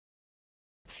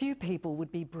Few people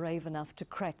would be brave enough to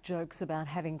crack jokes about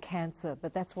having cancer,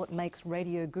 but that's what makes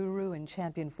radio guru and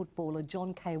champion footballer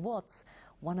John K. Watts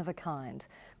one of a kind.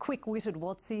 Quick-witted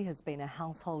Wattsy has been a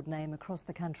household name across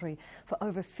the country for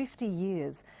over 50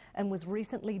 years and was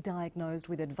recently diagnosed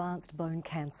with advanced bone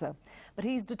cancer. But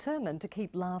he's determined to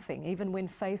keep laughing even when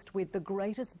faced with the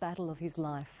greatest battle of his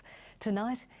life.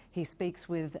 Tonight, he speaks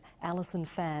with Alison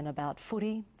Fan about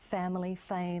footy, family,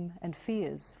 fame and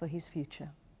fears for his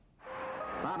future.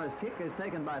 Farmer's kick is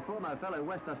taken by former fellow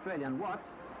West Australian Watts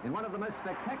in one of the most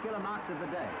spectacular marks of the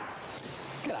day.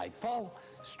 G'day, Paul.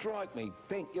 Strike me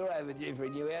pink. You're overdue for a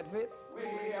new outfit.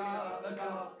 We are the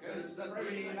Dockers, the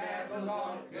Fremantle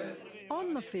Dockers.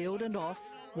 On the field and off,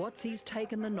 Wattsy's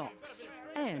taken the knocks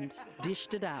and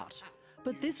dished it out.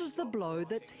 But this is the blow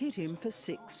that's hit him for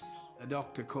 6. The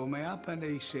doctor called me up and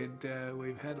he said,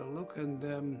 we've had a look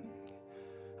and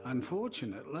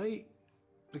unfortunately,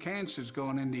 the cancer's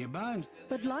gone into your bones.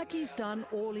 But like he's done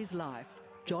all his life,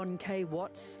 John K.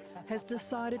 Watts has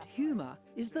decided humour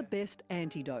is the best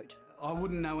antidote. I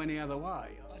wouldn't know any other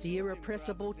way. The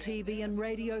irrepressible TV and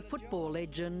radio football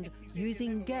legend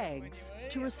using gags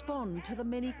to respond to the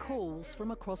many calls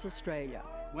from across Australia.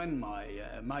 When my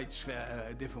mates,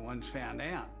 different ones, found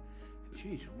out,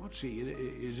 geez, what's he,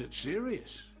 is it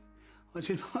serious? I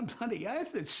said, my bloody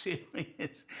oath, it's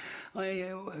serious.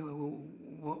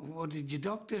 What did your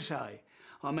doctor say?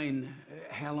 I mean,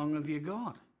 how long have you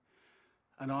got?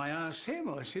 And I asked him,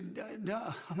 I said,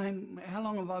 no, I mean, how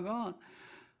long have I got?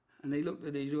 And he looked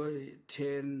at his watch,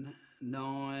 10,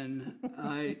 9,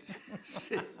 8,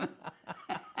 7.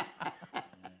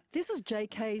 This is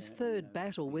JK's third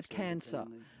battle with cancer.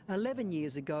 11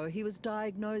 years ago, he was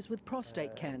diagnosed with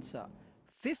prostate cancer.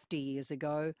 50 years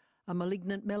ago, a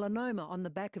malignant melanoma on the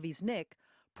back of his neck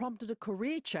prompted a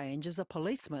career change as a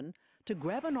policeman to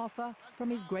grab an offer from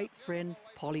his great friend,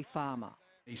 Polly Farmer.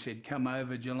 He said, come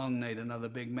over, Geelong need another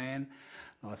big man.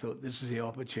 I thought, this is the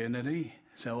opportunity.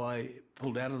 So I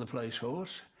pulled out of the police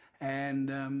force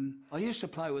and I used to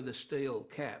play with a steel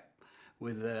cap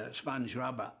with sponge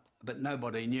rubber, but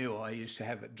nobody knew. I used to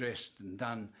have it dressed and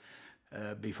done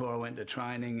before I went to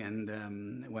training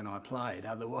and when I played,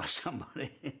 otherwise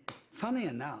somebody... Funny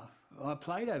enough, I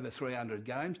played over 300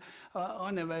 games. I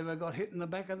never ever got hit in the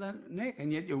back of the neck,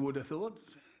 and yet you would have thought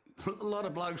a lot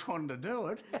of blokes wanted to do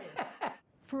it.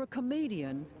 For a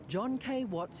comedian, John K.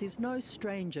 Watts is no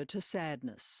stranger to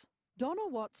sadness. Donna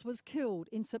Watts was killed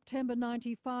in September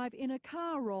 '95 in a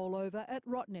car rollover at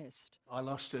Rottnest. I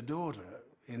lost a daughter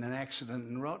in an accident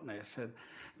in Rottnest, and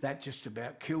that just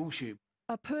about kills you.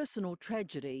 A personal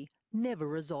tragedy never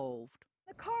resolved.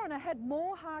 The coroner had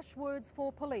more harsh words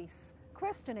for police,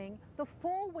 questioning the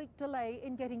 4-week delay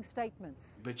in getting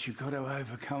statements. But you've got to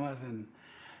overcome it and,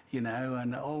 you know,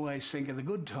 and always think of the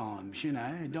good times, you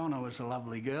know. Donna was a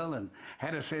lovely girl and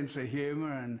had a sense of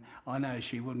humour, and I know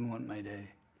she wouldn't want me to,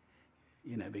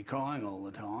 you know, be crying all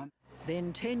the time.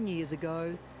 Then 10 years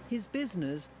ago, his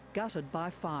business gutted by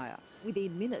fire.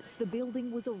 Within minutes, the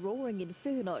building was a roaring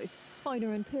inferno.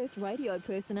 Owner and Perth radio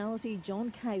personality John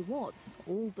K. Watts,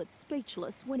 all but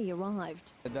speechless when he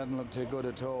arrived. It doesn't look too good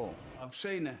at all. I've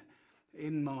seen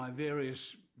in my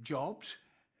various jobs,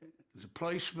 as a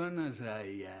policeman, as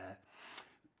a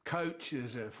coach,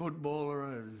 as a footballer,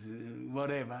 as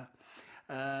whatever,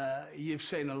 you've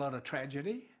seen a lot of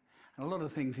tragedy, a lot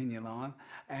of things in your life,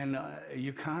 and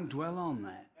you can't dwell on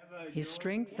that. His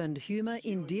strength and humour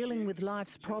in dealing with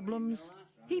life's problems,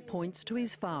 he points to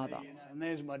his father. And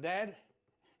there's my dad,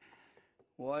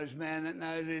 wise man that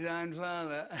knows his own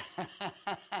father.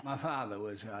 My father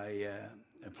was a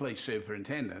police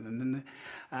superintendent,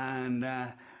 and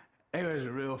he was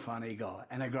a real funny guy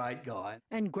and a great guy.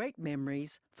 And great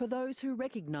memories for those who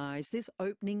recognise this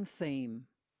opening theme.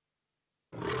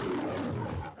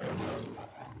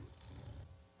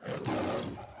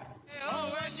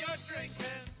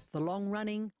 The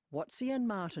long-running Wattsy and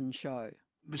Martin show.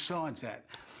 Besides that,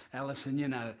 Alison, you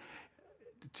know,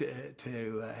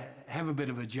 to have a bit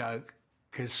of a joke,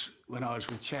 because when I was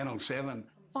with Channel 7...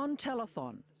 On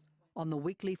telethon, on the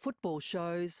weekly football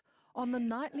shows, on the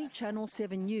nightly Channel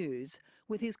 7 news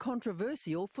with his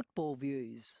controversial football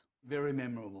views. Very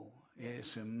memorable, yeah,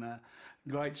 some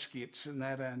great skits and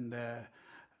that, and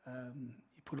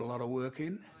he put a lot of work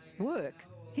in. Work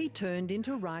he turned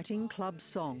into writing club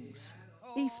songs.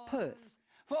 East Perth.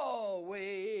 For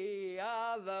we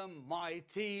are the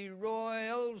mighty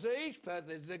Royals. East Perth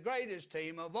is the greatest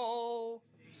team of all.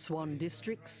 Swan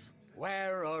districts.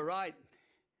 We're all right.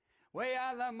 We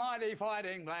are the mighty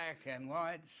fighting black and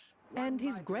whites. And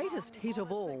his greatest hit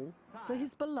of all for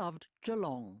his beloved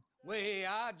Geelong. We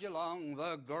are Geelong,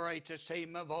 the greatest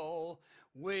team of all.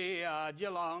 We are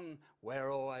Geelong,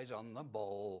 we're always on the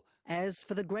ball. As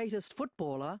for the greatest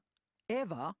footballer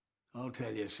ever, I'll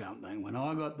tell you something, when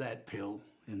I got that pill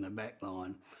in the back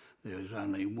line, there was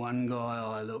only one guy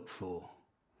I looked for,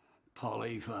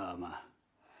 Polly Farmer.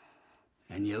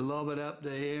 And you lob it up to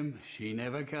him, she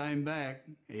never came back.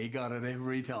 He got it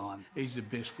every time. He's the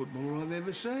best footballer I've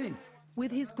ever seen.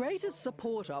 with his greatest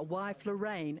supporter, wife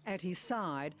Lorraine, at his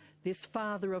side, this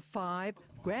father of 5,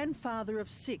 grandfather of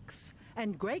 6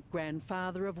 and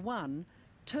great-grandfather of 1,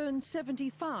 turns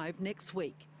 75 next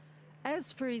week.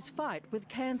 As for his fight with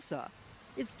cancer,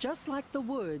 it's just like the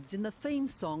words in the theme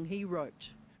song he wrote.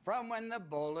 From when the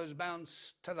ball is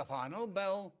bounced to the final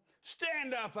bell,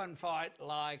 stand up and fight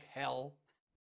like hell.